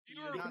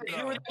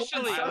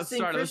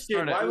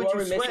Why would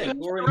you switch?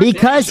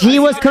 Because he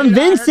was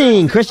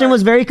convincing. Christian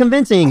was very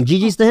convincing.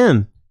 GG's to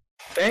him.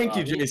 Thank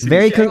you, JC.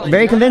 Very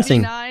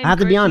convincing. I have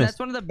to be honest. That's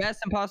one of the best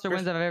imposter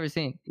wins I've ever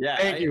seen. Yeah,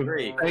 Thank I you.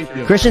 agree. Thank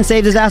you. Christian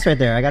saved his ass right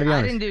there. I gotta be I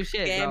honest. didn't do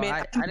shit, bro.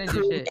 I didn't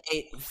do shit.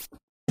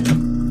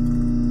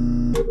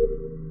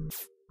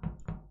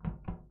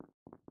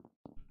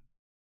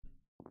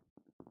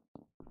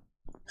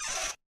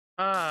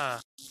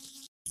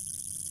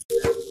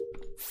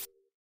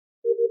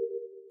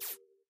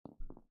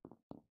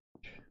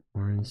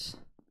 Orange,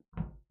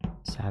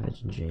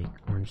 Savage, and Jake.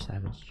 Orange,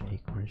 Savage,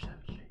 Jake. Orange,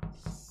 Savage, Jake.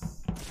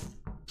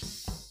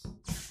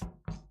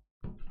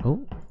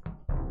 Oh.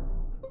 All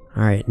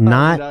right,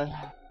 not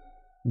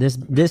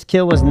this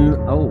kill was.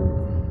 Oh.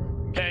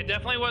 Okay,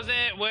 definitely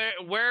wasn't.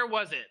 Where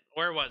was it?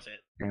 Where was it?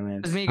 It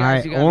was me, All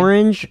guys. right,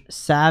 Orange,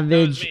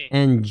 Savage,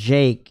 and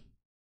Jake.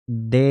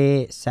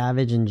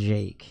 Savage and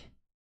Jake.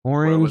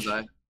 Orange. Where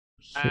was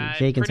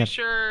Jake and pretty Savage.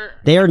 sure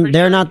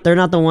They're not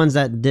the ones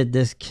that did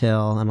this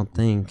kill. I don't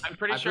think. I'm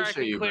pretty sure I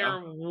can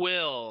clear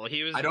Will.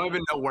 He was. I don't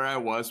even know where I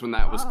was when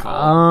that was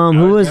called.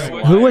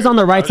 Who was on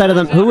the right side of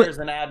the An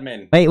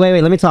admin. Wait,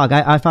 let me talk.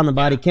 I found the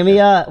body. Can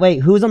we wait,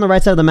 who's on the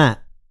right side of the map?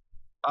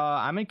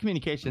 I'm in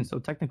communication, so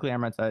technically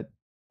I'm right side.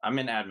 I'm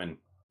in admin.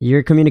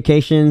 You're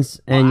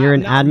communications and you're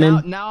an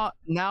admin? Now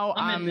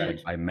I'm in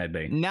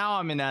medbay. Now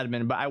I'm in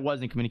admin, but I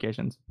was in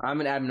communications.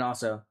 I'm an admin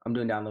also. I'm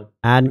doing download.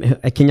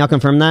 Can y'all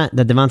confirm that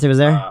Devontae was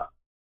there?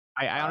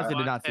 I honestly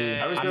did not see.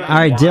 All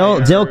right,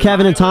 Dill,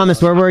 Kevin, and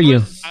Thomas, where were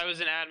you? I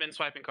was an admin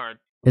swiping card.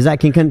 Is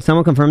that can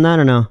someone confirm that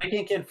or no? I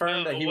can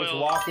confirm that he was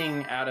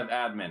walking out of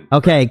admin.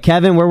 Okay,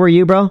 Kevin, where were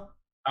you, bro?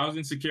 I was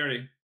in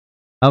security.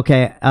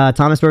 Okay,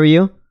 Thomas, where were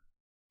you?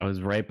 I was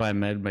right by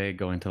medbay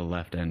going to the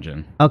left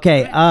engine.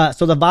 Okay,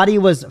 so the body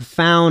was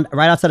found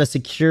right outside of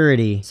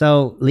security.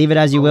 So leave it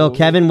as you will.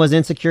 Kevin was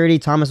in security.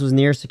 Thomas was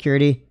near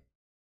security.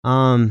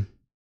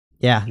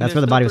 Yeah, that's where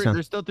the body was found.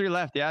 There's still 3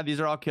 left. Yeah, these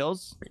are all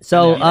kills.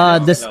 So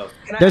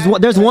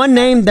there's one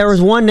name. There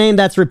was one name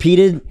that's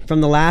repeated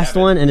from the last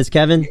one, and it's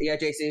Kevin. Yeah,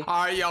 JC.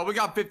 All right, yo, we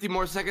got 50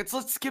 more seconds.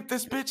 Let's skip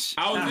this bitch.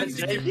 I was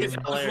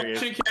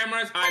watching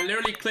cameras. I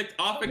literally clicked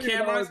off the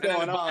cameras and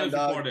then the body was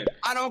reported.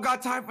 I don't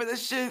got time for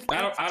this shit.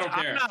 I don't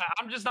care.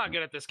 I'm just not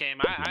good at this game.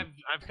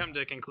 I've come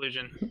to a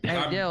conclusion.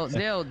 Hey, Dill,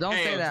 don't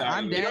say that.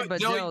 I'm dead, but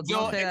Dill,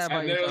 don't say that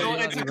about yourself.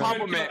 It's a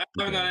compliment.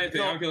 I haven't done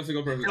anything. I'm killing a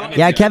single person.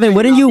 Yeah, Kevin,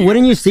 wouldn't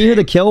you see who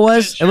the kill was?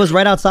 It was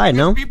right outside,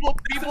 no? People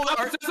that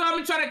are That's what I've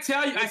been trying to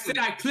tell you. I said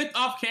I clicked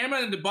off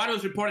camera and the body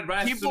was reported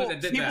right as soon as I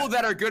did that. People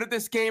that are good at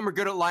this game are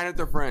good at lying at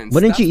their friends.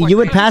 Wouldn't you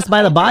would pass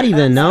by the body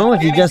then, no?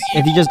 If you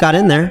just got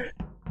in there.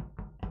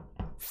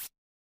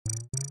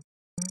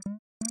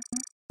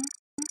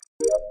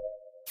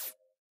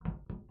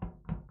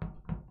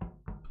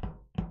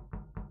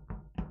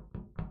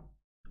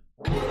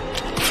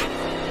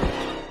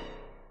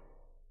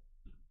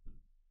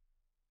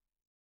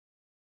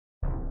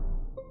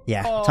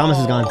 Yeah, Thomas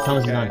is gone.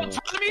 Thomas is gone.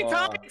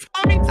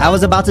 Tommy. I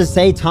was about to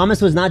say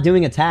Thomas was not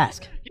doing a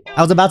task.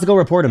 I was about to go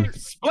report him.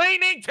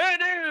 Explaining to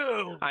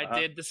do. I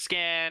did the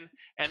scan,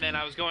 and then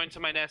I was going to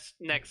my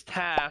next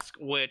task,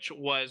 which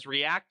was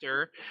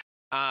reactor,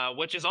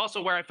 which is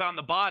also where I found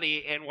the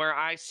body and where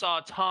I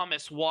saw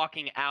Thomas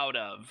walking out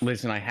of.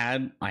 Listen, I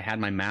had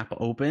my map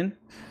open,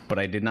 but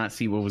I did not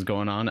see what was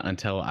going on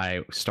until I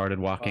started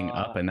walking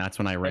up, and that's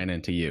when I ran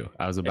into you.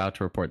 I was about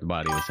to report the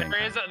body the same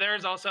time. There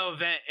is also a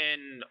vent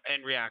in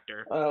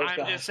reactor. Oh,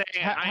 I'm just saying.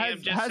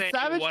 Savage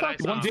what I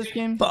talked saw. about this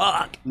game?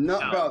 Fuck. No,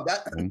 bro,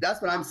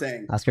 that's what I'm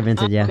saying. Oscar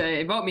vented, yeah.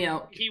 Okay, vote me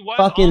out. He was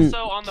Fucking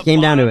also on the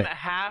came down to bottom it.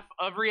 half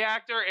of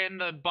reactor, and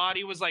the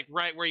body was like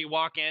right where you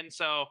walk in,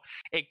 so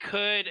it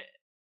could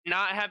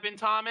not have been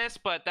Thomas,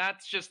 but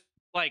that's just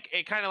like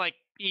it kind of like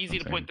easy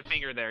to point the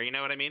finger there. You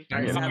know what I mean?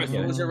 Savage,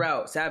 what was your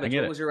route? Savage,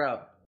 what was your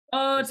route?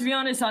 To be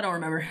honest, I don't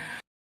remember.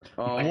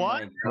 Oh,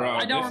 what? Bro,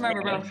 I don't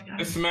remember, bro.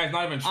 This man's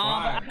not even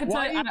I trying. can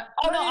tell you.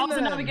 I was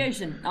in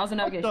navigation. I was in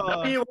navigation.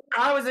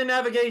 I was in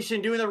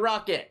navigation doing the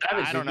rocket.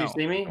 I don't know. Did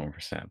you see me?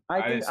 100%. To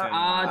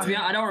be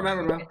honest, I don't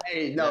remember, bro.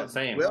 Hey, no,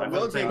 same.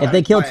 If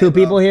they kill 2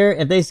 people here,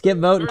 if they skip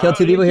vote and kill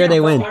 2 people here, they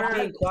win.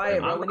 Being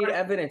quiet, bro. We need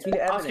evidence. We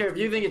need evidence. Oscar, if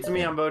you think it's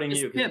me, I'm voting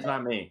you. 'Cause it's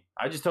not me.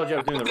 I just told you I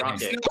was doing the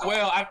rocket.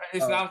 I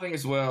don't think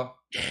it's well.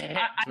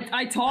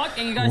 I talk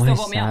and you guys Why still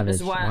vote me out.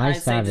 This is Savage? why Why I say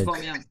just Savage? vote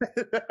me out.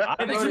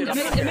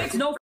 It makes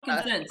no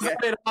fucking sense. I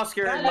voted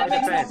Oscar in my That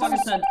makes no defense. fucking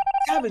sense.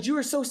 Savage, you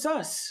were so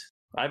sus.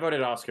 I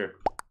voted Oscar.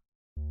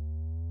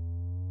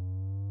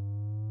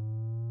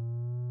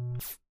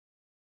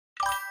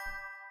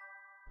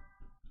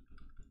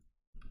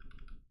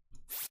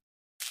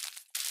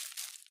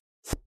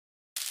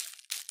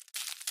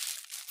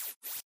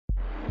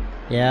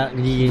 Yeah,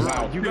 GG's.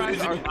 Wow, you guys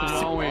are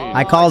throwing.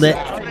 I called it.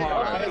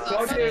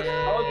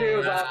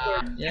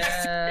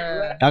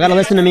 Yeah. Y'all gotta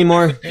listen to me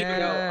more.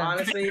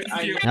 Honestly,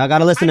 Y'all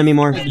gotta listen to me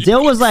more.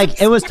 Dill was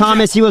like, it was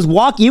Thomas. He was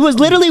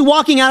literally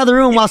walking out of the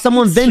room while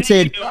someone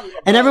vented,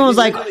 and everyone was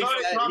like,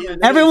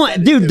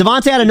 dude,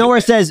 Devontae out of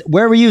nowhere says,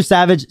 "Where were you,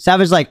 Savage?"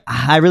 Savage like,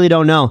 I really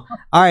don't know.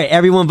 All right,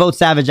 everyone vote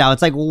Savage out.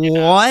 It's like,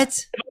 what?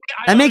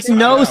 That makes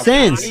no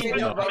sense.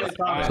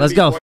 Let's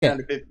go.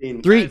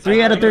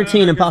 Three out of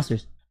 13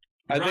 imposters.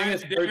 I think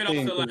it's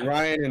 13 because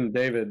Ryan and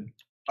David.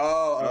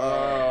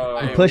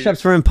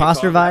 Push-ups for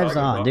imposter vibes?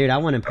 Oh, dude, I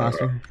want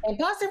imposter.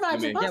 Imposter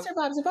vibes,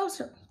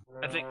 imposter.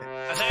 I think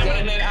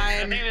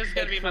this is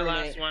gonna be my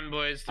last one,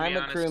 boys. To I'm be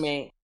a honest.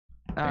 crewmate.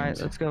 All right,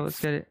 let's go. Let's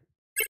get it.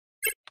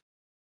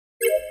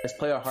 Let's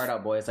play our heart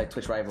out, boys, like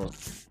Twitch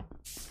rivals.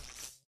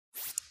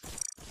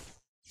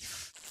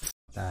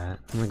 I'm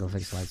gonna go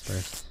fix lights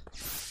first.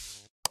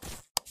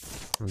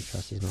 I don't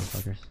trust these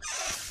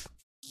motherfuckers.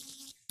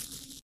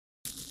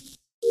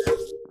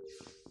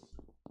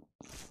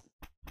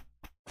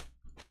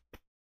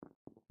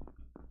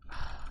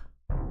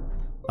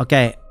 Damn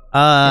Okay.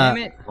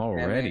 it.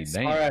 Already,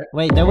 damn. All right.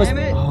 Wait, there was. Damn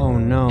it. Oh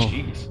no.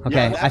 Jeez.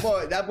 Okay.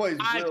 Yeah, that boy's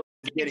really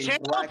getting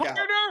blackout.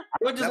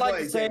 I would just That like boy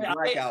to is say getting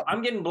blackout.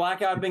 I'm getting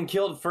blackout. I've been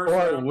killed first Or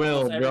round Will,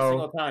 almost every bro.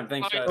 single time.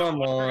 Thanks, guys.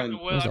 Come on. I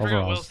Those forgot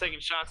overalls. Will's taking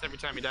shots every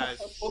time he dies.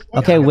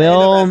 Okay,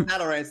 Will,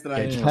 Battle rants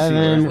tonight.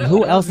 Kevin.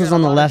 Who else is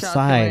on the left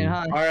side?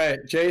 All right,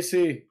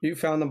 JC, you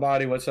found the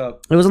body. What's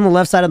up? It was on the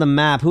left side of the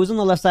map. Who's on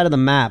the left side of the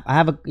map? I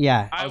have a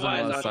yeah. I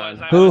was.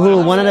 Who?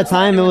 One at a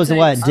time. It was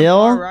what? I'm far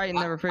Dill. right in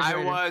the I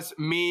refrigerator. was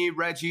me,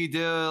 Reggie,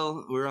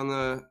 Dill. We were on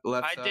the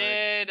left I side.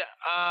 did.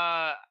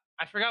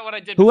 I forgot what I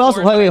did. Who else?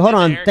 before, but Wait, I hold did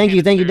the on. air Thank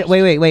you. canisters.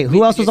 Wait.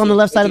 Who else was on the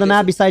left side of the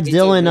map besides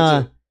Dill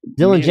and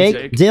Dill and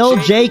Jake? Dill,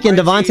 Jake, and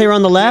Devontae were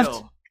on the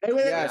left. Hey,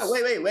 Yes.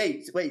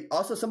 wait.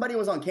 Also, somebody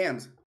was on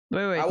cams.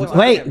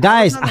 Wait,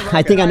 guys.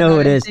 I think I know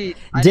who it is.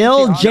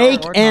 Dill,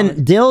 Jake,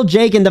 and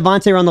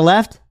Devontae were on the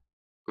left.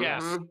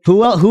 Yes.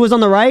 Who else? Who was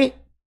on the right?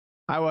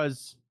 I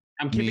was.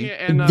 I'm keeping it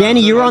in. Danny,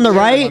 you were on the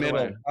right.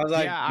 I was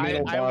like,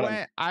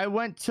 Yeah, I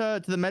went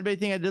to the medbay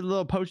thing. I did a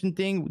little potion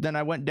thing. Then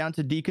I went down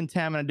to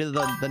decontam and I did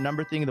the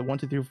number thing, the 1,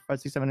 2, 3, 4,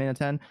 5, 6, 7, 8, and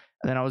 10. And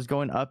then I was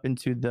going up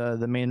into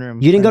the main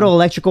room. You didn't go to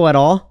electrical at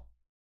all?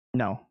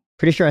 No.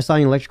 Pretty sure I saw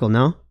you in electrical.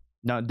 No.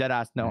 No, dead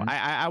ass. No.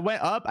 I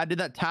went up. I did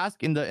that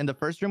task in the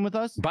first room with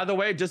us. By the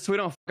way, just so we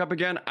don't fuck up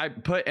again, I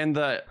put in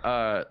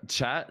the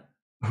chat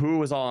who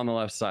was all on the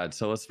left side.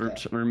 So let's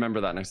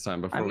remember that next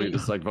time before we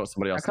just like vote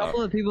somebody else A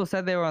couple out. of people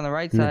said they were on the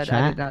right In the side. I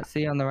chat? did not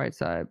see on the right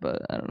side,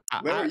 but I don't know.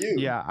 Where are you?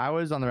 Yeah, I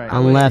was on the right.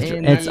 On left.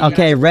 It's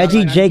okay.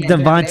 Reggie, Jake,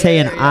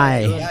 Devontae, and I,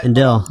 and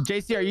Dill.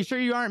 JC, are you sure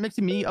you aren't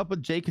mixing me up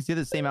with Jake? Because he had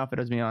the same outfit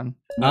as me on.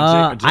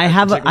 I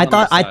have.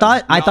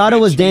 I thought it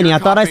was Danny. I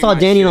thought I saw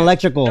Danny in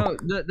electrical. No,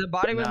 the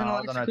body was in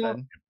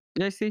electrical.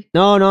 JC?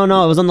 No.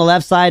 It was on the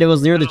left side. It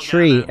was near the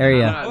tree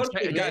area.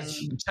 Guys,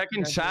 check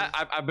in chat.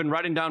 I've been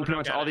writing down pretty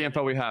much all the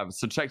info we have.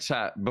 So check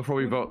chat before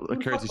we vote.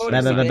 Crazy shit.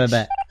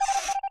 Bet.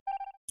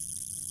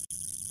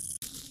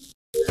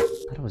 I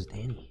thought it was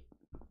Danny.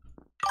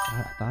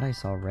 I thought I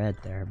saw red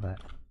there, but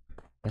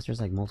I guess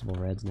there's like multiple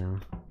reds now.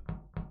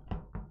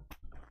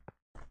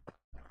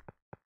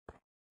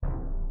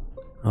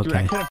 Okay. Dude,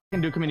 I couldn't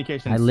fucking do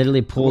communications. I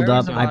literally pulled Where up.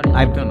 was the body?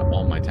 I've done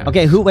all my tasks.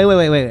 Okay, who?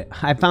 Wait.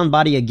 I found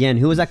body again.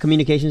 Who was that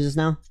communications just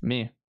now?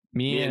 Me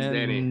and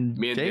Danny.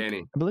 Me and Jake,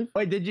 Danny. I believe.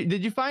 Wait,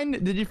 did you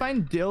find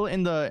Dill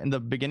in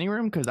the beginning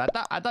room? Because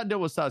I thought Dill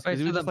was sus because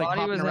Wait, he so was the just like body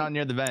hopping was in- around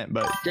near the vent.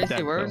 But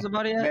JC, where was the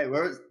body at? Hey,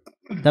 where's?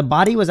 The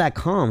body was at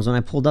comms when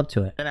I pulled up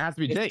to it. Then it has to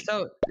be Jake.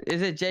 So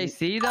is it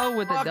JC though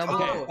with the double?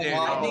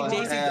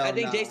 I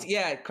think JC.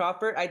 Yeah,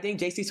 Crawford. I think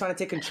JC's trying to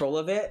take control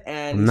of it,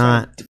 and I'm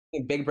not.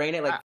 big brain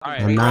it like.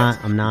 I'm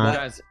not.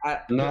 Guys,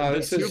 No,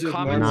 this is just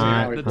I'm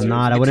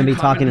not. I wouldn't be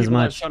talking as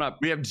much.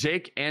 We have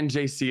Jake and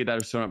JC that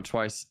have shown up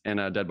twice in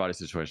a dead body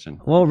situation.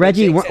 Well,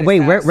 Reggie,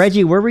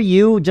 Reggie, where were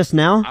you just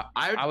now?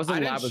 I was in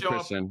didn't lab with show up-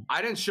 Christian.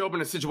 I didn't show up in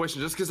a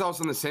situation just because I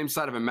was on the same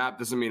side of a map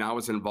doesn't mean I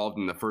was involved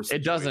in the first.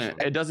 It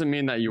doesn't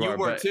mean that you are. You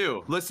were but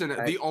too. Listen,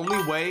 the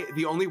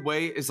only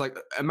way is like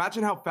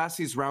imagine how fast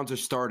these rounds are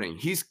starting.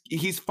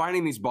 He's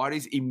finding these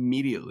bodies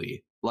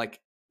immediately. Like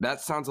that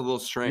sounds a little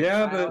strange.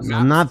 Yeah, but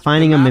I'm not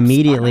finding them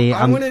immediately.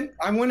 I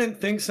wouldn't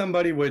think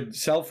somebody would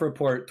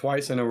self-report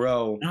twice in a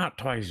row. Not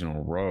twice in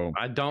a row.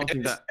 I don't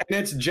think that. And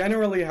it's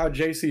generally how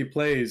JC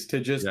plays to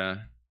just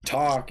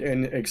talk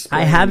and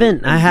explain. I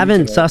haven't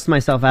sussed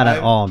myself out at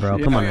all, bro.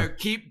 Come on. Now.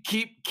 Keep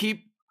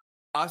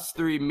us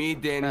three, me,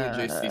 Danny, and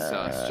JC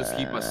sus. Just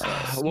keep us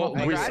sus.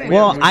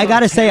 Well, I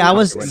gotta say, I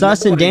was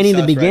sussing Danny in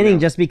the beginning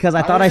just because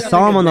I thought I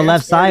saw him on the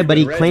left side, but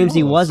he claims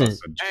he wasn't.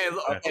 Hey,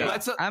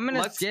 look, I'm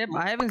gonna skip.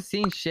 I haven't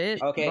seen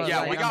shit. Okay,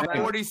 yeah, we got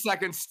 40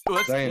 seconds. We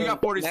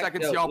got 40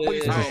 seconds, y'all.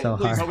 Please. This is so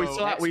hard.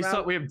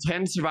 But we have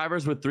 10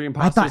 survivors with 3 I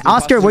imposters. thought,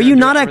 Oscar, were you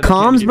not at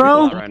comms,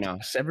 bro? Right now.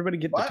 Everybody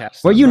get the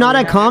task. Were you not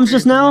at comms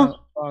just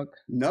now?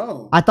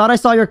 No. I thought I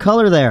saw your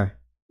color there.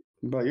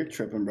 Bro, you're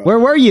tripping, bro. Where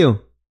were you?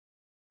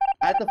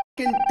 At the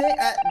fucking thing.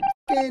 At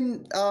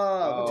fucking.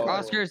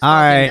 Oscar's. All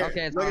right.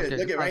 Okay, it's Look Oscar. at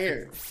it right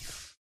here.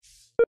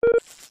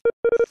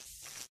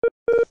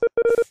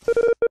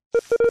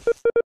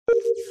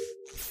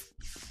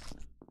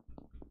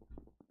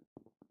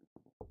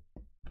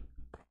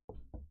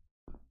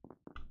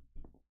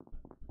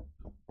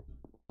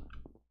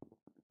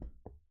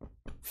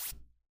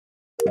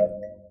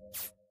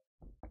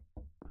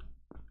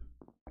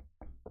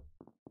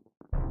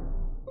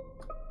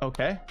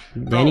 Okay.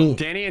 Danny.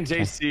 Danny and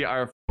JC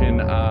are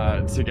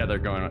together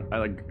going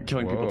like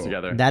killing people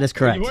together. That is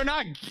correct. We're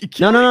not.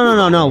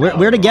 No.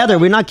 We're together.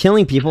 We're not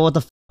killing people. What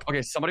the?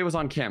 Okay, somebody was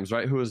on cams,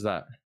 right? Who was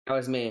that? That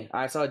was me.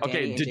 I saw Danny.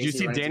 Okay, did you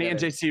see Danny and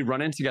JC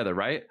running together,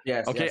 right?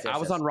 Yes. Okay, yes, I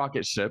was on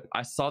rocket ship.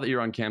 I saw that you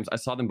were on cams. I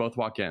saw them both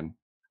walk in.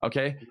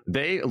 Okay,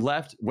 they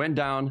left, went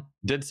down,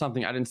 did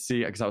something I didn't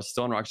see because I was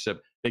still on rocket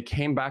ship. They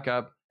came back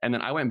up, and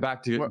then I went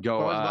back to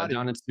go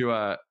down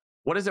into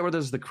what is it where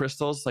there's the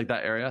crystals, like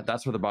that area?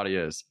 That's where the body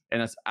is,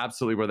 and that's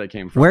absolutely where they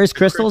came from. Where's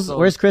crystals?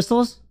 Where's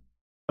crystals?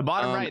 The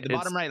bottom right. The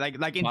bottom right.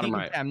 Like in bottom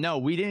right. No,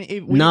 we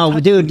didn't. No,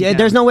 dude.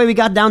 There's no way we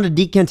got down to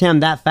decontam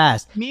that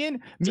fast. Me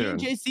and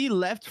JC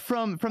left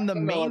from the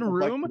main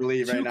room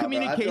to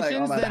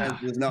communications,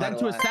 then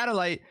to a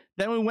satellite.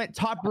 Then we went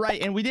top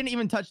right, and we didn't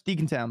even touch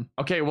decontam.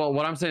 Okay, well,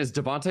 what I'm saying is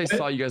Devontae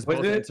saw you guys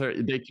both enter.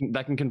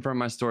 That can confirm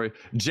my story.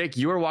 Jake,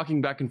 you were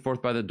walking back and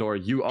forth by the door.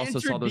 You also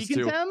saw those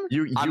two.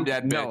 I'm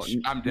dead,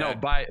 bitch. I'm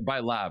dead. No, by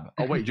lab.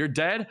 Oh wait, you're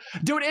dead,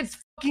 dude. It's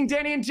fucking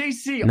Danny and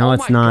JC. No, oh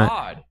it's my not.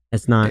 God.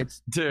 It's not.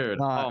 Dude.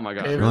 Oh my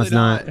God. No, it's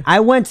not. I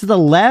went to the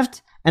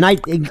left, and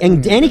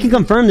Danny can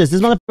confirm this.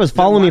 This motherfucker was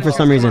following me for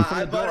some reason.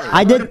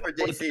 I did.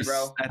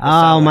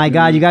 Oh my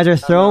God, you guys are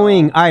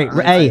throwing. All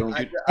right,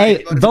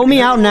 hey, vote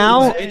me out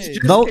now.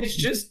 Vote.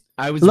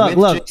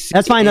 Look.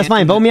 That's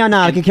fine. Vote me out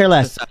now. I could care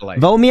less.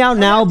 Vote me out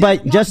now,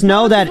 but just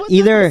know that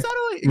either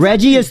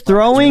Reggie is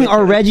throwing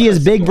or Reggie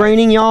is big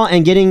braining y'all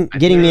and getting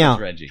me out.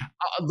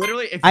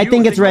 Literally, if I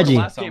think it's Reggie.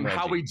 Last game,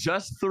 how we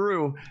just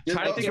threw.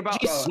 Try to think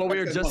about what we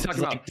were just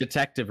talking about.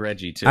 Detective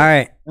Reggie too. All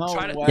right,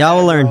 y'all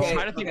will learn.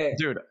 Try to think,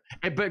 dude.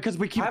 Because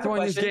we keep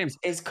throwing these games.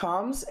 Is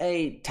comms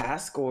a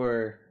task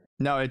or?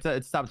 No,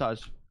 it's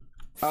sabotage.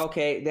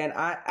 Okay, then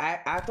I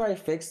after I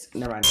fixed.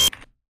 Never mind.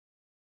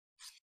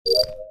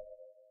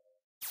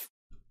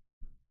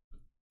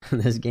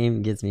 This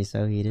game gets me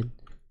so heated.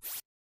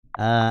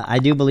 I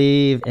do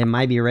believe it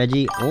might be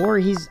Reggie, or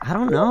I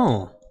don't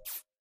know.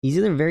 He's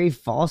either very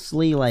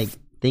falsely like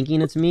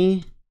thinking it's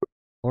me,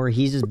 or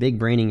he's just big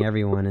braining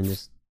everyone and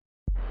just.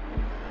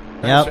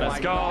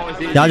 Yep.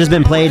 Y'all just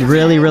been played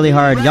really, really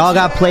hard. Y'all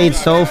got played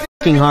so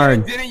fucking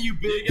hard.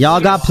 Y'all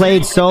got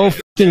played so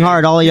fucking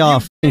hard. All of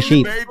y'all fucking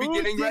sheep.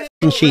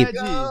 Fucking sheep.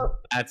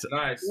 That's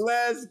nice.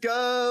 Let's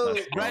go.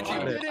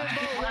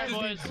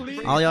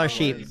 All y'all are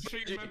sheep.